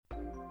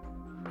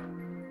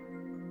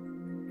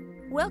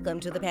Welcome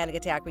to the Panic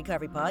Attack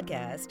Recovery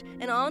Podcast,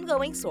 an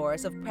ongoing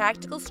source of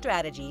practical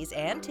strategies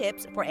and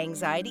tips for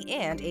anxiety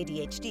and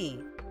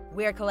ADHD.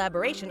 We're a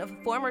collaboration of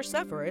former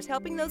sufferers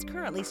helping those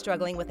currently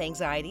struggling with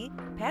anxiety,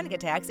 panic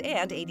attacks,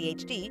 and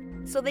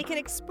ADHD so they can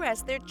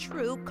express their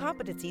true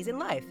competencies in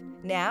life.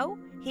 Now,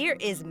 here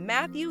is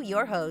Matthew,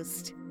 your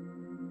host.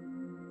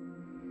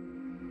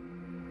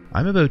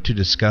 I'm about to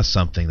discuss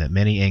something that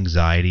many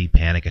anxiety,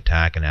 panic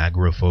attack, and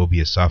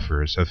agoraphobia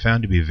sufferers have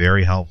found to be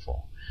very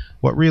helpful.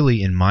 What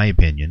really, in my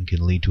opinion,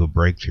 can lead to a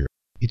breakthrough.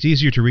 It's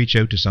easier to reach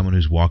out to someone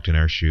who's walked in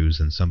our shoes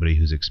than somebody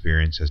whose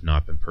experience has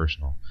not been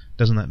personal.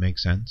 Doesn't that make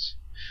sense?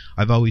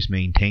 I've always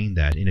maintained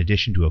that, in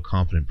addition to a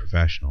competent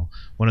professional,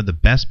 one of the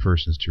best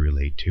persons to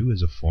relate to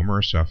is a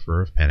former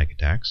sufferer of panic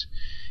attacks,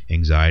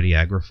 anxiety,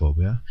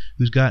 agoraphobia,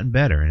 who's gotten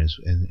better and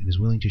is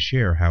willing to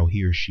share how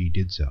he or she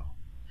did so.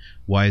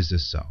 Why is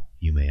this so,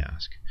 you may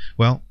ask?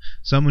 Well,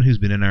 someone who's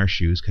been in our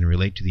shoes can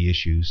relate to the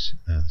issues,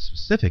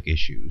 specific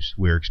issues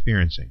we're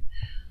experiencing.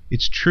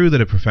 It's true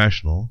that a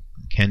professional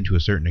can to a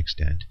certain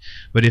extent,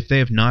 but if they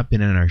have not been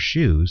in our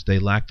shoes, they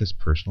lack this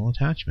personal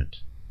attachment.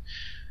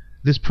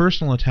 This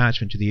personal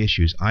attachment to the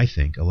issues, I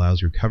think,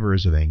 allows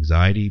recoverers of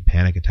anxiety,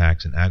 panic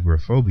attacks, and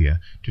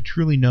agoraphobia to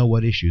truly know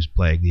what issues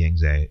plague the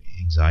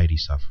anxiety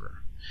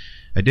sufferer.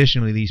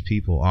 Additionally, these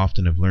people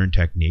often have learned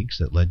techniques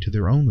that led to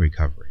their own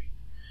recovery.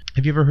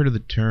 Have you ever heard of the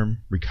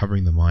term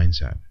recovering the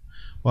mindset?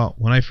 Well,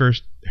 when I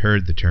first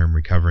heard the term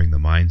recovering the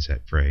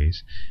mindset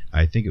phrase,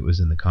 I think it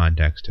was in the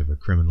context of a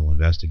criminal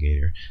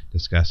investigator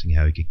discussing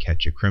how he could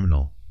catch a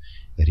criminal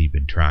that he'd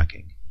been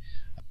tracking.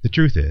 The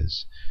truth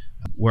is,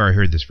 where I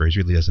heard this phrase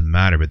really doesn't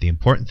matter, but the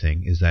important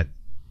thing is that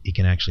it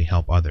can actually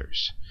help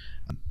others.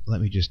 Let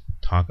me just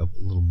talk a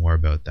little more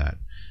about that.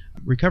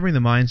 Recovering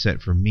the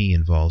mindset for me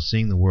involves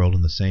seeing the world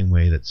in the same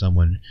way that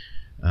someone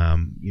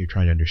you're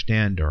trying to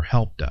understand or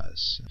help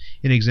does.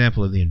 An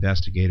example of the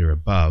investigator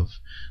above,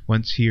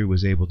 once he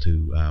was able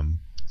to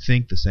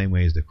think the same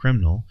way as the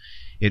criminal,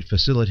 it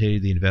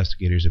facilitated the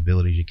investigator's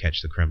ability to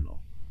catch the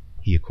criminal.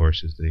 He, of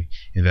course, is the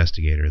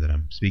investigator that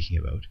I'm speaking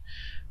about.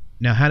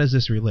 Now, how does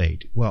this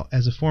relate? Well,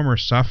 as a former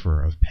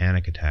sufferer of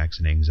panic attacks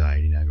and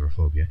anxiety and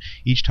agoraphobia,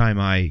 each time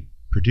I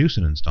produce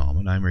an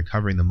installment, I'm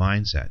recovering the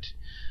mindset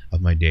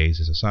of my days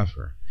as a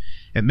sufferer.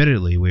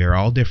 Admittedly, we are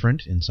all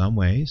different in some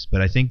ways,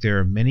 but I think there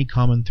are many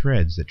common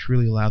threads that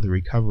truly allow the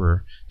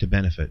recoverer to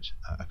benefit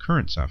a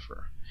current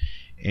sufferer.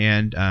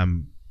 And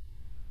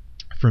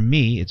for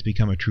me, it's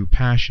become a true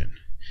passion.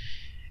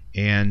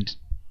 And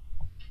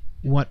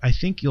what I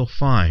think you'll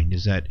find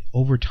is that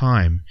over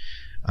time,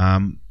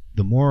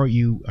 the more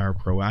you are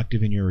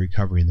proactive in your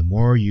recovery and the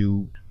more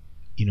you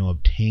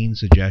obtain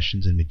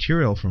suggestions and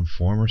material from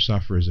former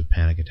sufferers of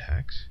panic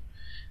attacks,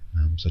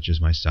 such as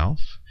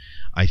myself,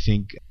 I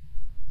think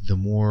the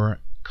more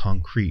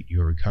concrete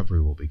your recovery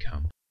will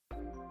become.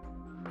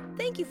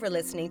 Thank you for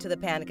listening to the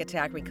Panic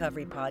Attack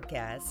Recovery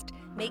Podcast.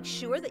 Make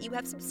sure that you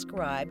have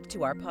subscribed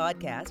to our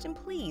podcast and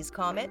please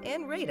comment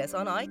and rate us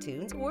on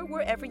iTunes or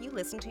wherever you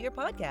listen to your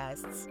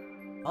podcasts.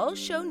 All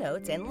show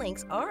notes and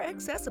links are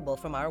accessible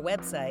from our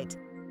website.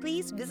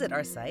 Please visit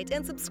our site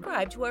and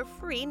subscribe to our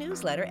free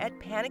newsletter at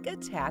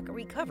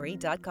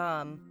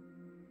panicattackrecovery.com.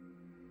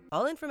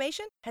 All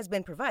information has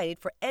been provided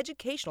for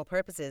educational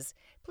purposes.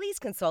 Please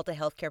consult a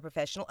healthcare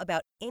professional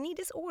about any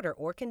disorder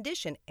or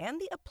condition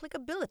and the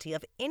applicability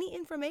of any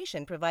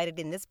information provided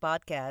in this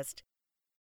podcast.